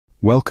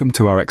Welcome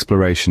to our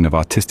exploration of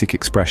artistic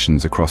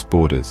expressions across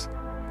borders,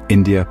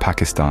 India,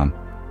 Pakistan.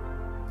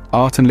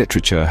 Art and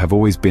literature have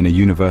always been a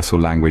universal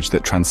language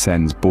that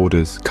transcends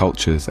borders,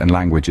 cultures, and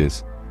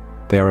languages.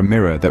 They are a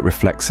mirror that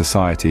reflects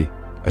society,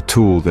 a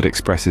tool that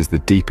expresses the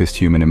deepest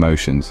human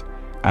emotions,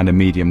 and a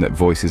medium that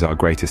voices our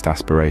greatest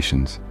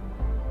aspirations.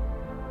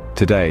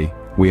 Today,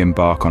 we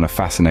embark on a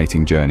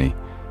fascinating journey,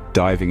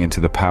 diving into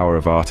the power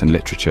of art and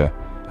literature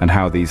and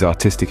how these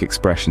artistic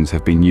expressions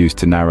have been used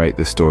to narrate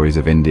the stories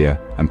of India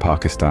and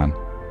Pakistan.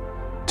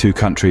 Two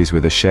countries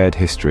with a shared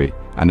history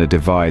and a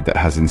divide that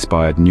has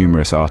inspired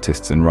numerous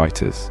artists and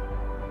writers.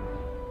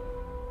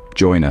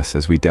 Join us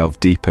as we delve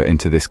deeper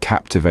into this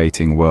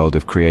captivating world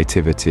of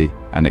creativity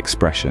and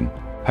expression.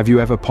 Have you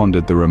ever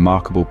pondered the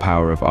remarkable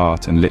power of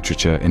art and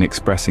literature in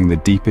expressing the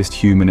deepest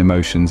human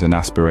emotions and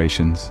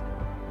aspirations?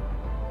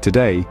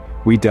 Today,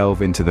 we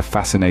delve into the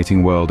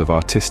fascinating world of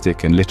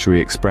artistic and literary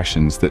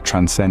expressions that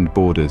transcend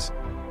borders,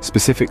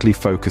 specifically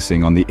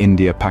focusing on the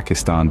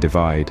India-Pakistan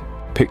divide.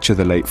 Picture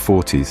the late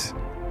 40s,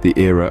 the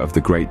era of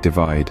the Great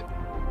Divide.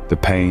 The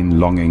pain,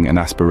 longing, and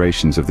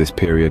aspirations of this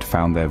period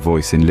found their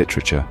voice in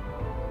literature.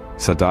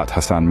 Saadat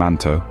Hasan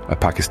Manto, a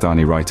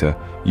Pakistani writer,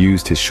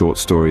 used his short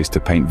stories to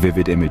paint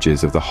vivid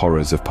images of the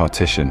horrors of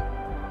partition.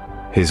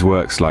 His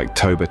works like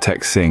Toba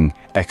Tek Singh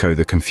echo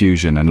the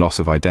confusion and loss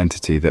of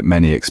identity that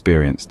many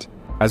experienced.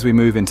 As we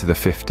move into the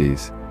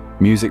 50s,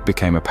 music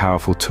became a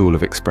powerful tool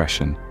of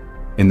expression.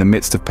 In the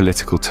midst of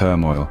political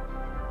turmoil,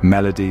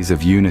 melodies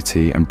of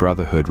unity and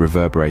brotherhood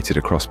reverberated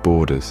across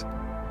borders.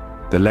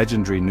 The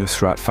legendary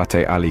Nusrat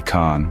Fateh Ali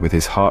Khan, with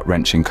his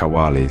heart-wrenching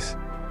qawwalis,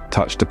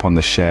 touched upon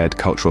the shared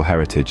cultural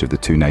heritage of the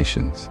two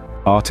nations.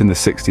 Art in the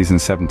 60s and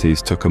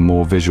 70s took a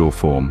more visual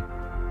form.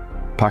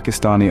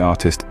 Pakistani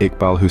artist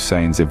Iqbal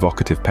Hussein's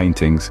evocative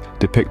paintings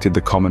depicted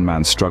the common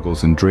man's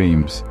struggles and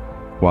dreams,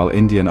 while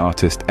Indian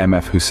artist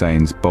M.F.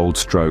 Hussein's bold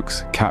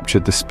strokes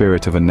captured the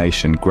spirit of a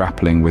nation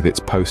grappling with its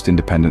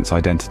post-independence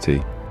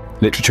identity.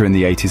 Literature in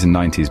the 80s and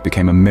 90s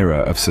became a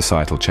mirror of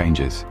societal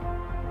changes.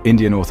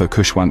 Indian author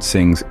Khushwant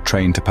Singh's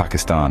Train to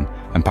Pakistan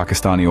and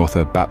Pakistani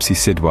author Bapsi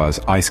Sidhwa's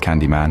Ice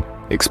Candy Man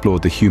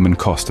explored the human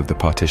cost of the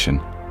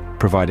partition,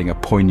 providing a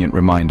poignant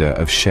reminder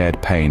of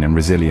shared pain and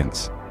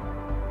resilience.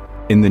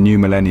 In the new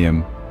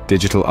millennium,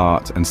 digital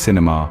art and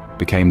cinema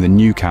became the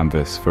new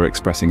canvas for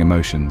expressing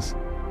emotions.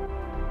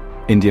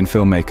 Indian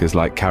filmmakers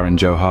like Karan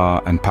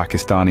Johar and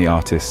Pakistani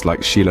artists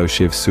like Shilo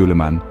Shiv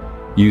Suleiman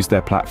used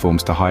their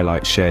platforms to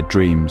highlight shared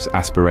dreams,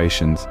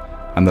 aspirations,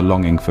 and the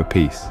longing for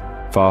peace.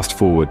 Fast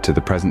forward to the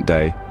present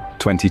day,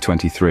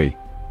 2023.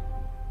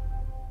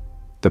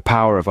 The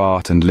power of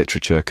art and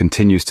literature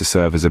continues to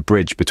serve as a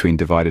bridge between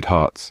divided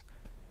hearts.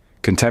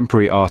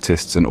 Contemporary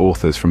artists and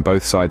authors from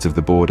both sides of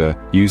the border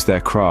use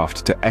their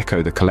craft to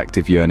echo the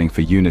collective yearning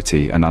for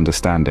unity and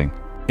understanding.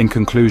 In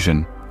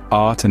conclusion,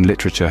 art and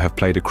literature have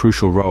played a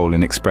crucial role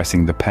in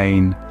expressing the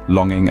pain,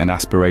 longing, and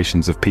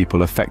aspirations of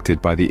people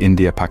affected by the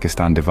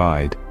India-Pakistan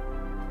divide.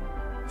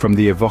 From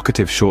the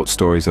evocative short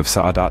stories of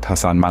Saadat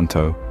Hasan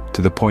Manto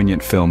to the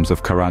poignant films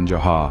of Karan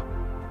Johar,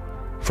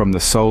 from the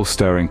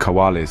soul-stirring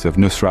qawwalis of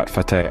Nusrat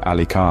Fateh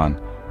Ali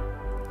Khan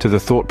to the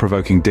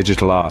thought-provoking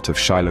digital art of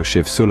Shilo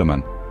Shiv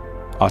Suleiman,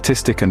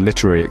 artistic and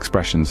literary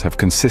expressions have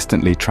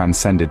consistently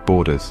transcended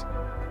borders,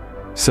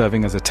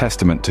 serving as a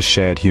testament to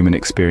shared human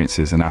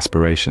experiences and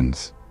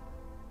aspirations.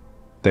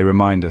 They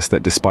remind us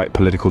that despite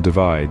political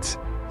divides,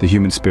 the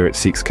human spirit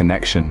seeks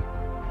connection,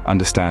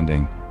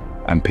 understanding,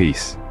 and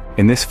peace.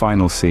 In this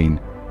final scene,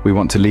 we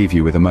want to leave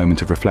you with a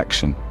moment of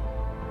reflection.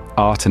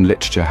 Art and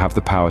literature have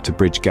the power to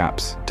bridge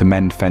gaps, to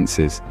mend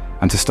fences,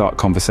 and to start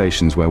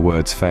conversations where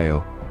words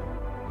fail.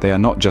 They are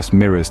not just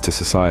mirrors to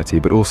society,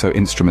 but also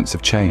instruments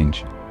of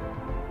change.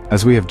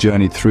 As we have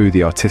journeyed through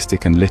the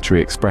artistic and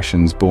literary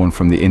expressions born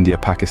from the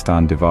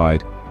India-Pakistan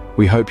divide,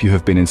 we hope you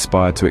have been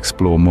inspired to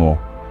explore more,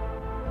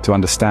 to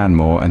understand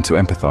more, and to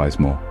empathize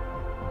more.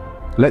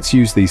 Let's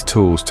use these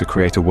tools to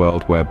create a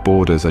world where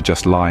borders are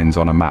just lines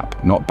on a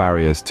map, not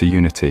barriers to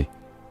unity.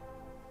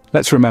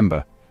 Let's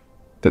remember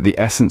that the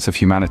essence of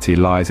humanity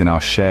lies in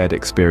our shared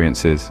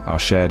experiences, our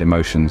shared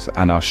emotions,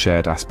 and our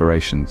shared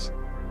aspirations.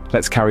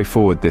 Let's carry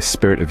forward this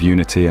spirit of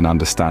unity and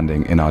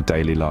understanding in our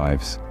daily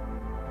lives.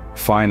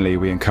 Finally,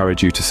 we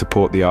encourage you to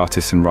support the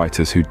artists and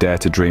writers who dare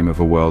to dream of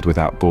a world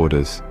without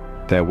borders.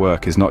 Their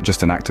work is not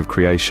just an act of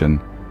creation,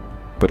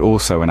 but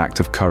also an act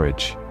of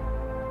courage.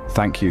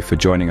 Thank you for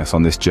joining us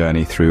on this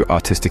journey through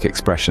artistic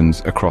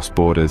expressions across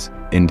borders,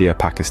 India,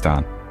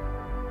 Pakistan.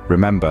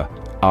 Remember,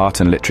 art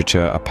and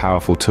literature are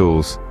powerful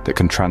tools that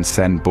can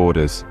transcend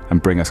borders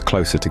and bring us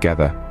closer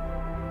together.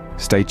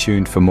 Stay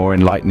tuned for more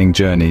enlightening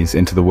journeys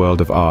into the world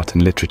of art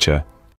and literature